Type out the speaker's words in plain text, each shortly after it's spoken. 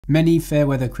Many fair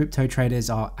weather crypto traders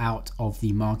are out of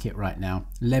the market right now.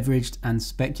 Leveraged and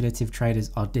speculative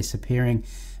traders are disappearing,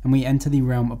 and we enter the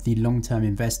realm of the long-term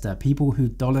investor. People who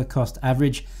dollar cost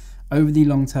average over the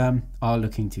long term are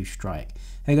looking to strike.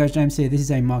 Hey guys, James here. This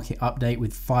is a market update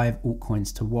with 5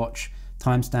 altcoins to watch.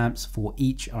 Timestamps for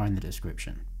each are in the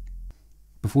description.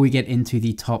 Before we get into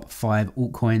the top 5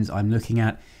 altcoins I'm looking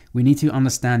at, we need to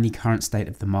understand the current state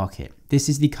of the market. This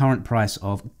is the current price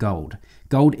of gold.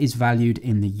 Gold is valued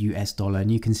in the US dollar,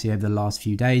 and you can see over the last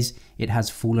few days, it has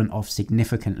fallen off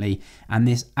significantly, and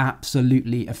this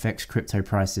absolutely affects crypto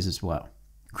prices as well.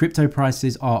 Crypto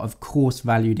prices are of course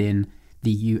valued in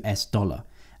the US dollar,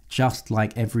 just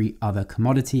like every other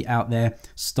commodity out there,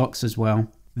 stocks as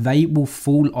well. They will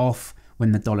fall off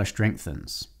when the dollar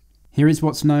strengthens. Here is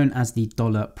what's known as the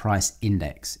dollar price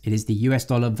index. It is the US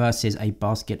dollar versus a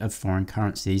basket of foreign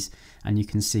currencies. And you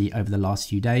can see over the last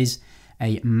few days,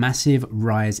 a massive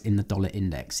rise in the dollar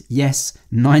index. Yes,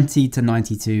 90 to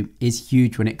 92 is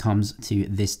huge when it comes to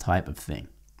this type of thing.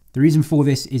 The reason for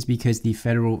this is because the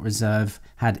Federal Reserve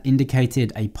had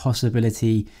indicated a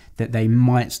possibility that they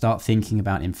might start thinking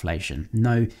about inflation.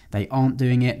 No, they aren't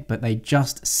doing it, but they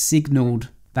just signaled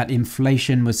that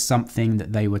inflation was something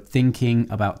that they were thinking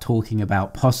about talking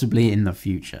about possibly in the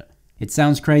future. It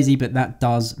sounds crazy, but that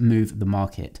does move the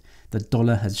market. The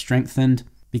dollar has strengthened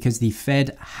because the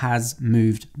Fed has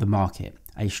moved the market.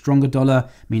 A stronger dollar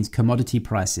means commodity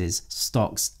prices,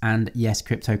 stocks, and yes,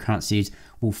 cryptocurrencies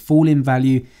will fall in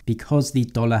value because the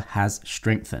dollar has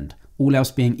strengthened. All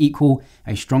else being equal,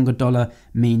 a stronger dollar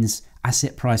means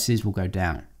asset prices will go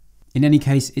down. In any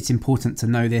case, it's important to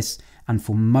know this, and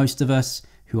for most of us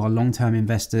who are long-term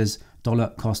investors, dollar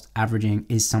cost averaging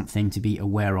is something to be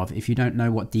aware of. If you don't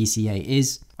know what DCA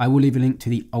is, I will leave a link to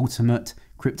the ultimate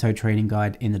crypto trading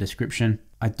guide in the description.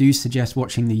 I do suggest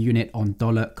watching the unit on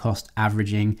dollar cost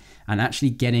averaging and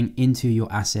actually getting into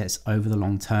your assets over the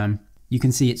long term. You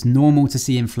can see it's normal to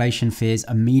see inflation fears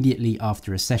immediately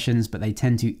after recessions, but they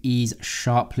tend to ease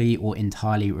sharply or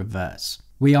entirely reverse.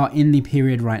 We are in the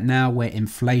period right now where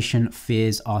inflation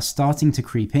fears are starting to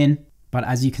creep in. But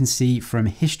as you can see from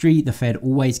history, the Fed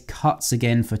always cuts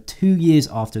again for 2 years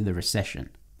after the recession.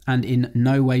 And in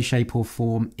no way, shape or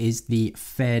form is the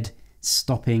Fed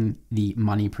stopping the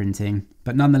money printing.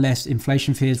 But nonetheless,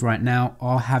 inflation fears right now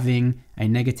are having a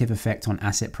negative effect on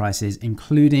asset prices,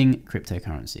 including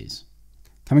cryptocurrencies.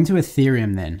 Coming to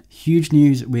Ethereum then, huge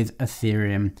news with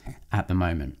Ethereum at the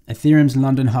moment. Ethereum's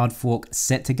London hard fork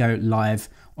set to go live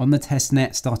on the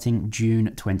testnet starting June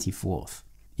 24th.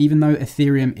 Even though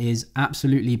Ethereum is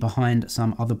absolutely behind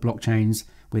some other blockchains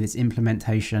with its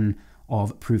implementation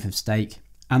of proof of stake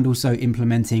and also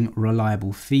implementing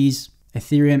reliable fees,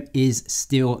 Ethereum is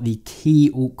still the key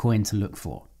altcoin to look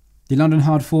for. The London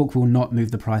hard fork will not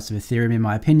move the price of Ethereum in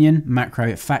my opinion.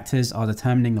 Macro factors are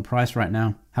determining the price right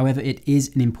now. However, it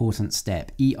is an important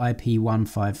step. EIP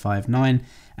 1559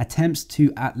 attempts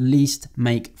to at least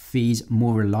make fees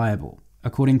more reliable.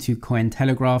 According to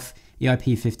Cointelegraph, EIP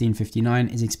 1559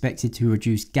 is expected to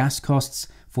reduce gas costs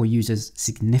for users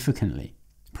significantly.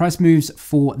 Price moves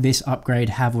for this upgrade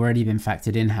have already been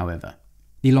factored in, however.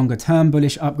 The longer term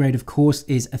bullish upgrade, of course,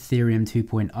 is Ethereum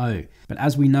 2.0. But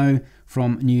as we know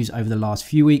from news over the last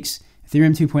few weeks,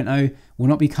 Ethereum 2.0 will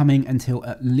not be coming until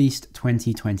at least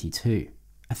 2022.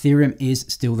 Ethereum is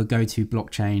still the go-to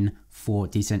blockchain for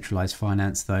decentralized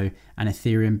finance though, and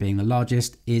Ethereum being the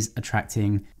largest is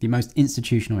attracting the most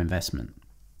institutional investment.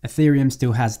 Ethereum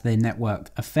still has the network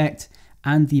effect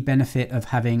and the benefit of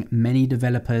having many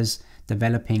developers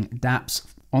developing dApps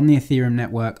on the Ethereum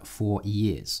network for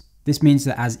years. This means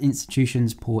that as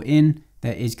institutions pour in,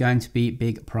 there is going to be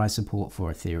big price support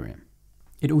for Ethereum.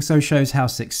 It also shows how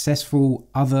successful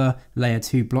other layer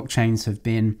 2 blockchains have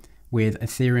been, with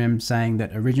Ethereum saying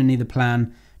that originally the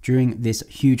plan during this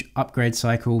huge upgrade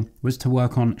cycle was to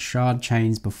work on shard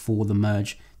chains before the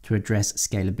merge to address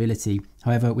scalability.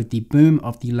 However, with the boom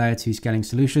of the layer 2 scaling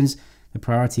solutions, the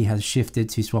priority has shifted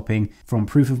to swapping from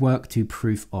proof of work to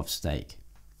proof of stake.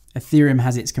 Ethereum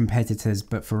has its competitors,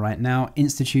 but for right now,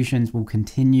 institutions will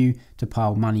continue to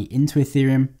pile money into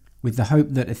Ethereum with the hope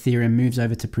that Ethereum moves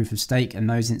over to proof of stake and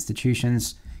those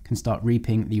institutions can start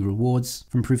reaping the rewards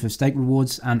from proof of stake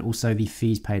rewards and also the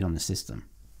fees paid on the system.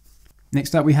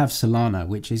 Next up, we have Solana,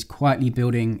 which is quietly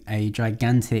building a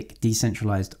gigantic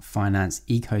decentralized finance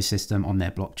ecosystem on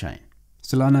their blockchain.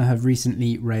 Solana have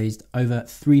recently raised over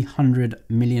 $300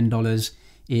 million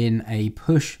in a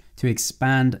push to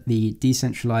expand the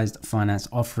decentralized finance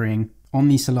offering on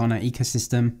the Solana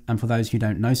ecosystem. And for those who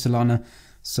don't know Solana,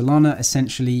 Solana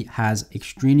essentially has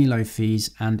extremely low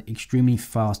fees and extremely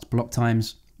fast block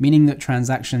times, meaning that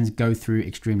transactions go through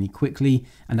extremely quickly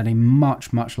and at a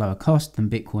much, much lower cost than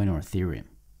Bitcoin or Ethereum.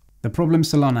 The problem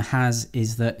Solana has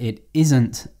is that it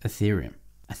isn't Ethereum.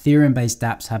 Ethereum-based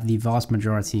dApps have the vast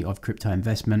majority of crypto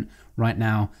investment. Right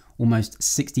now, almost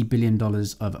 $60 billion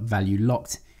of value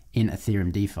locked in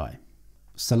Ethereum DeFi.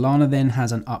 Solana then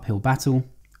has an uphill battle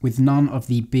with none of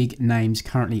the big names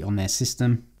currently on their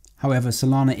system. However,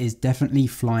 Solana is definitely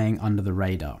flying under the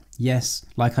radar. Yes,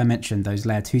 like I mentioned, those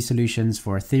layer 2 solutions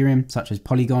for Ethereum, such as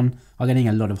Polygon, are getting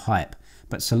a lot of hype,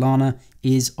 but Solana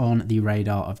is on the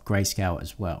radar of Grayscale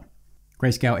as well.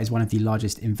 Grayscale is one of the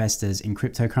largest investors in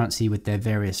cryptocurrency with their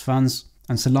various funds,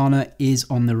 and Solana is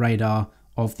on the radar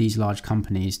of these large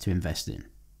companies to invest in.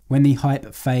 When the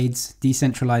hype fades,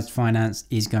 decentralized finance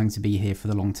is going to be here for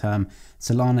the long term.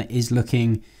 Solana is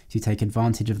looking to take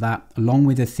advantage of that, along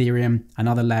with Ethereum and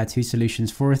other layer 2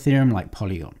 solutions for Ethereum like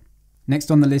Polygon.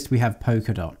 Next on the list, we have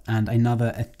Polkadot and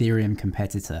another Ethereum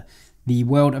competitor. The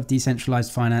world of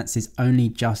decentralized finance is only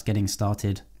just getting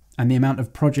started, and the amount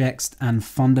of projects and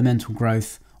fundamental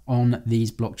growth on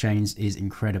these blockchains is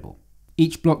incredible.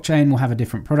 Each blockchain will have a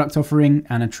different product offering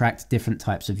and attract different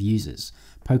types of users.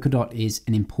 Polkadot is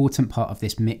an important part of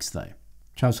this mix though.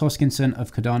 Charles Hoskinson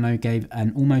of Cardano gave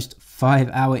an almost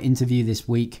 5-hour interview this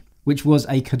week, which was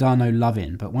a Cardano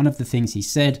love-in, but one of the things he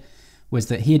said was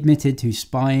that he admitted to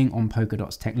spying on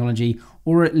Polkadot's technology,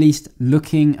 or at least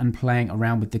looking and playing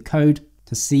around with the code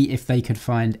to see if they could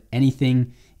find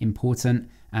anything important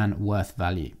and worth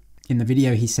value. In the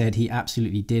video, he said he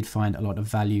absolutely did find a lot of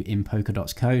value in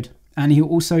Polkadot's code, and he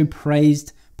also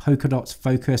praised Polkadot's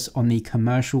focus on the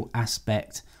commercial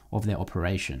aspect of their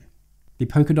operation. The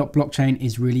Polkadot blockchain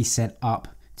is really set up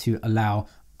to allow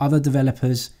other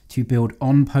developers to build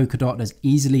on Polkadot as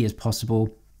easily as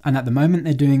possible, and at the moment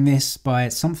they're doing this by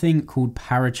something called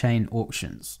parachain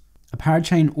auctions. A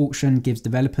parachain auction gives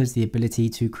developers the ability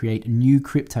to create new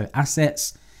crypto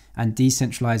assets and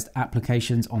decentralized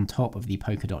applications on top of the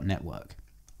Polkadot network.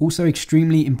 Also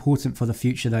extremely important for the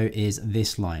future though is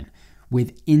this line,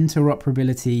 with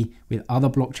interoperability with other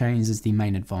blockchains as the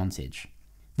main advantage.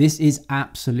 This is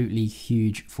absolutely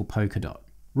huge for Polkadot.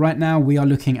 Right now we are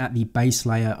looking at the base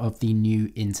layer of the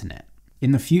new internet.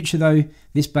 In the future though,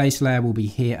 this base layer will be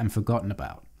here and forgotten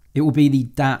about. It will be the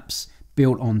dApps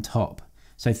built on top.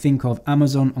 So think of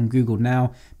Amazon on Google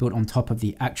now, built on top of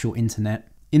the actual internet.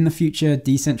 In the future,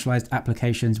 decentralized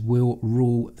applications will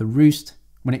rule the roost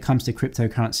when it comes to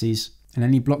cryptocurrencies, and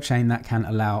any blockchain that can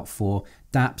allow for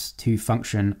dApps to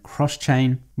function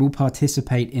cross-chain will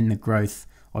participate in the growth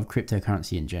of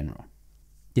cryptocurrency in general.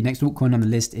 The next altcoin on the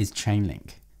list is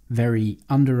Chainlink. Very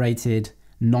underrated,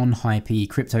 non-hypey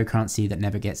cryptocurrency that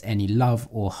never gets any love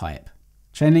or hype.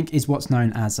 Chainlink is what's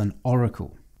known as an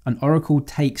oracle. An oracle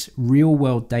takes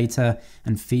real-world data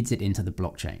and feeds it into the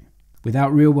blockchain.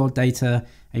 Without real-world data,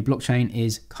 a blockchain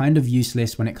is kind of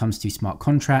useless when it comes to smart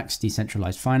contracts,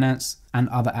 decentralized finance, and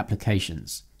other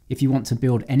applications. If you want to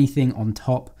build anything on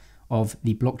top of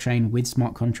the blockchain with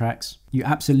smart contracts, you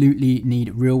absolutely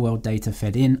need real-world data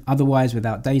fed in. Otherwise,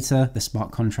 without data, the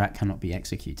smart contract cannot be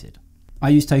executed. I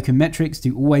use token metrics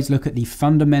to always look at the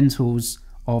fundamentals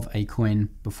of a coin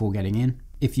before getting in.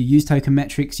 If you use token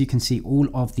metrics, you can see all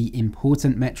of the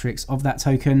important metrics of that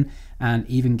token and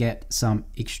even get some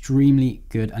extremely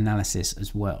good analysis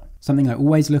as well. Something I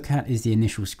always look at is the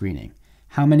initial screening.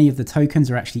 How many of the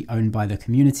tokens are actually owned by the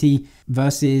community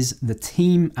versus the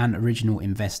team and original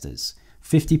investors.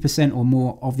 50% or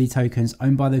more of the tokens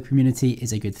owned by the community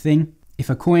is a good thing. If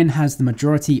a coin has the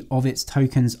majority of its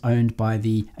tokens owned by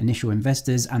the initial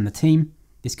investors and the team,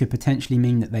 this could potentially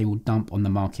mean that they will dump on the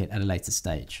market at a later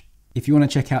stage. If you want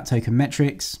to check out token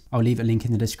metrics, I'll leave a link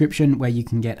in the description where you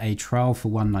can get a trial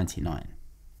for $1.99.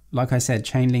 Like I said,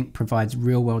 Chainlink provides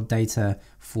real-world data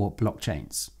for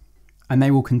blockchains, and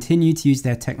they will continue to use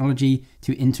their technology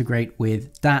to integrate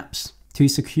with dApps to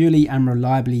securely and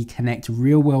reliably connect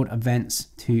real-world events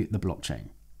to the blockchain.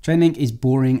 Chainlink is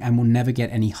boring and will never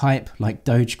get any hype like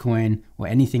Dogecoin or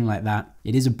anything like that.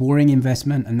 It is a boring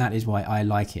investment, and that is why I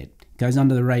like it. It goes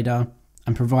under the radar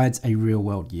and provides a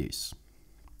real-world use.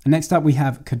 And next up, we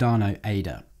have Cardano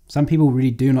ADA. Some people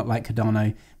really do not like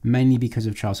Cardano, mainly because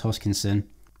of Charles Hoskinson.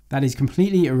 That is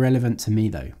completely irrelevant to me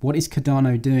though. What is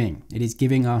Cardano doing? It is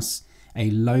giving us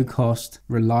a low-cost,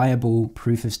 reliable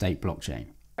proof-of-stake blockchain.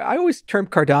 I always term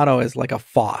Cardano as like a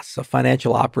FOSS, a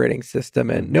financial operating system,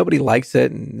 and nobody likes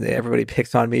it, and everybody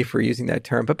picks on me for using that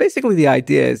term. But basically, the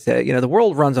idea is that the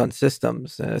world runs on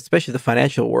systems, especially the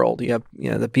financial world. You have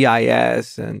the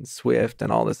BIS and SWIFT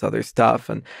and all this other stuff,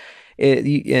 and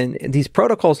these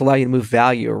protocols allow you to move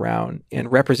value around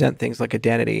and represent things like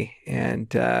identity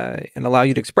and allow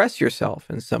you to express yourself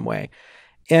in some way.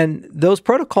 And those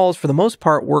protocols, for the most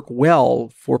part, work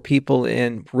well for people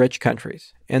in rich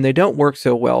countries. And they don't work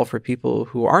so well for people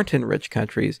who aren't in rich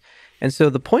countries. And so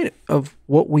the point of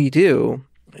what we do,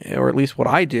 or at least what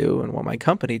I do and what my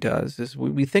company does, is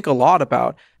we think a lot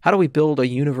about how do we build a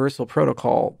universal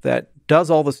protocol that does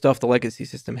all the stuff the legacy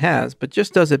system has, but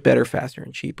just does it better, faster,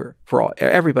 and cheaper for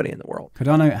everybody in the world.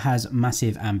 Cardano has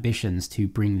massive ambitions to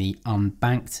bring the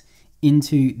unbanked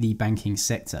into the banking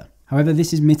sector. However,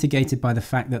 this is mitigated by the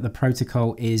fact that the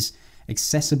protocol is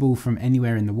accessible from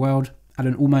anywhere in the world at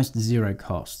an almost zero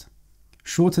cost.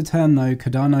 Shorter term though,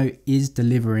 Cardano is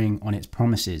delivering on its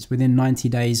promises. Within 90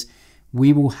 days,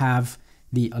 we will have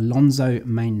the Alonzo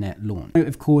mainnet launch.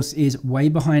 Of course, is way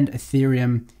behind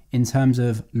Ethereum in terms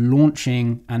of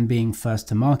launching and being first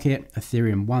to market.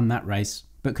 Ethereum won that race,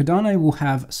 but Cardano will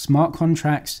have smart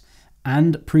contracts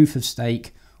and proof of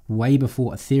stake way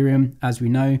before Ethereum. As we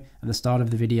know at the start of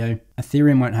the video,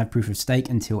 Ethereum won't have proof of stake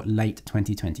until late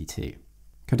 2022.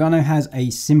 Cardano has a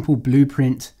simple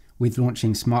blueprint with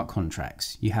launching smart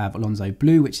contracts. You have Alonzo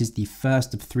Blue, which is the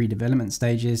first of 3 development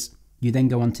stages. You then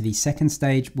go on to the second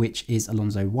stage, which is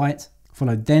Alonzo White,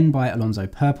 followed then by Alonzo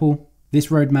Purple. This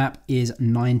roadmap is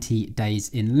 90 days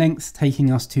in length,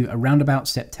 taking us to around about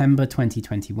September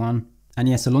 2021. And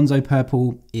yes, Alonzo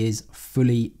Purple is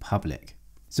fully public.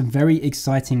 It's a very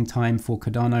exciting time for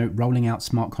Cardano rolling out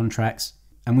smart contracts,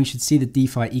 and we should see the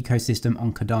DeFi ecosystem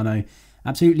on Cardano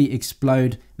absolutely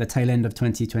explode the tail end of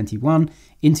 2021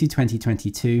 into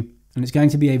 2022. And it's going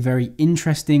to be a very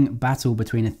interesting battle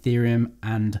between Ethereum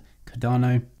and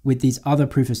Cardano, with these other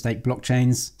proof-of-stake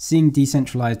blockchains seeing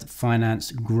decentralized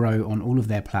finance grow on all of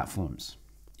their platforms.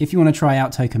 If you want to try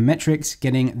out Token Metrics,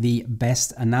 getting the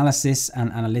best analysis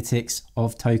and analytics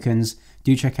of tokens,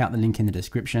 do check out the link in the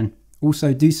description.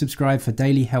 Also, do subscribe for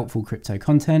daily helpful crypto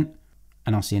content,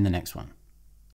 and I'll see you in the next one.